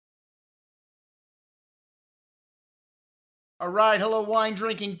All right, hello wine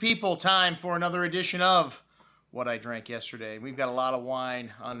drinking people. Time for another edition of What I Drank Yesterday. We've got a lot of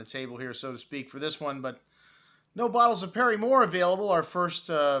wine on the table here, so to speak, for this one, but no bottles of Perry-Moore available. Our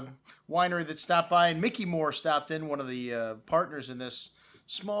first winery that stopped by, and Mickey Moore stopped in, one of the partners in this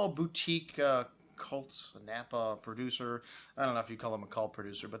small boutique cults, Napa producer. I don't know if you call them a cult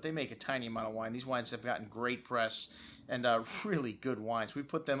producer, but they make a tiny amount of wine. These wines have gotten great press and really good wines. We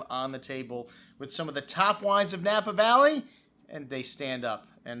put them on the table with some of the top wines of Napa Valley, and they stand up.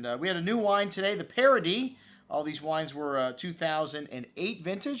 And we had a new wine today, the Parody. All these wines were 2008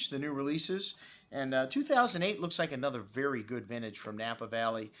 vintage, the new releases. And 2008 looks like another very good vintage from Napa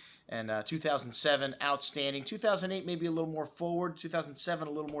Valley. And 2007, outstanding. 2008 maybe a little more forward. 2007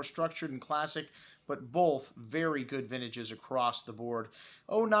 a little more structured and classic. But both very good vintages across the board.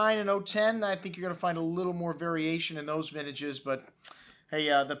 09 and 010, I think you're going to find a little more variation in those vintages. But hey,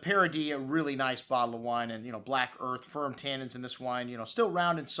 the Parody, a really nice bottle of wine, and, black earth, firm tannins in this wine, still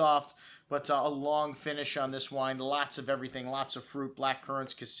round and soft, but a long finish on this wine. Lots of everything, lots of fruit, black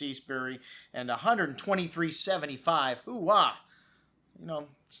currants, cassis berry, and 123.75. Ooh-ah!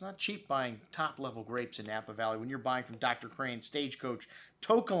 It's not cheap buying top-level grapes in Napa Valley. When you're buying from Dr. Crane, Stagecoach,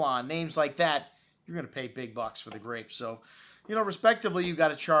 Tokalon, names like that, you're going to pay big bucks for the grapes. So, respectively, you've got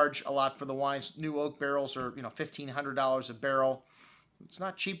to charge a lot for the wines. New oak barrels are, $1,500 a barrel. It's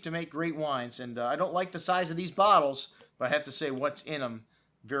not cheap to make great wines, and I don't like the size of these bottles, but I have to say what's in them,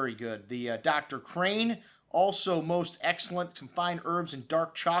 very good. The Dr. Crane, also most excellent, some fine herbs and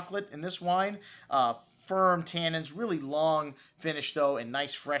dark chocolate in this wine. Firm tannins, really long finish though, and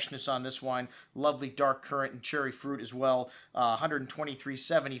nice freshness on this wine. Lovely dark currant and cherry fruit as well.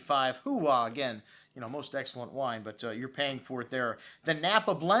 123.75. Hoo-ah, again. Most excellent wine, but you're paying for it there. The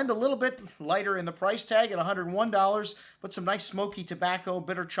Napa Blend, a little bit lighter in the price tag at $101, but some nice smoky tobacco,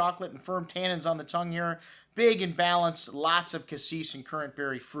 bitter chocolate, and firm tannins on the tongue here. Big and balanced, lots of cassis and currant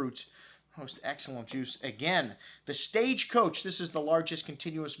berry fruit. Most excellent juice. Again, the Stagecoach. This is the largest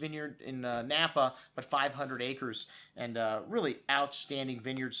continuous vineyard in Napa, but 500 acres. And really outstanding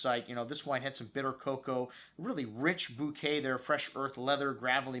vineyard site. This wine had some bitter cocoa, really rich bouquet there, fresh earth leather,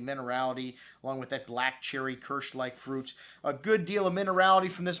 gravelly minerality, along with that black cherry Kirsch-like fruit. A good deal of minerality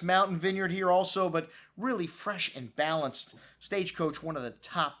from this mountain vineyard here also, but really fresh and balanced. Stagecoach, one of the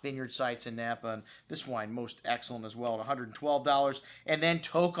top vineyard sites in Napa, and this wine most excellent as well at $112. And then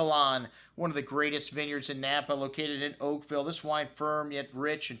Tokalon, one of the greatest vineyards in Napa, located in Oakville. This wine firm yet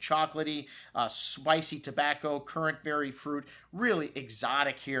rich and chocolatey, spicy tobacco, currant berry fruit, really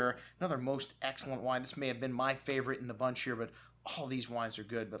exotic here. Another most excellent wine. This may have been my favorite in the bunch here, but all these wines are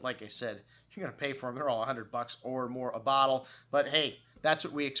good. But like I said, you're going to pay for them. They're all $100 or more a bottle. But hey, that's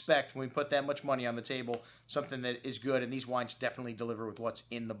what we expect when we put that much money on the table, something that is good, and these wines definitely deliver with what's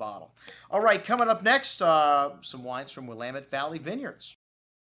in the bottle. All right, coming up next, some wines from Willamette Valley Vineyards.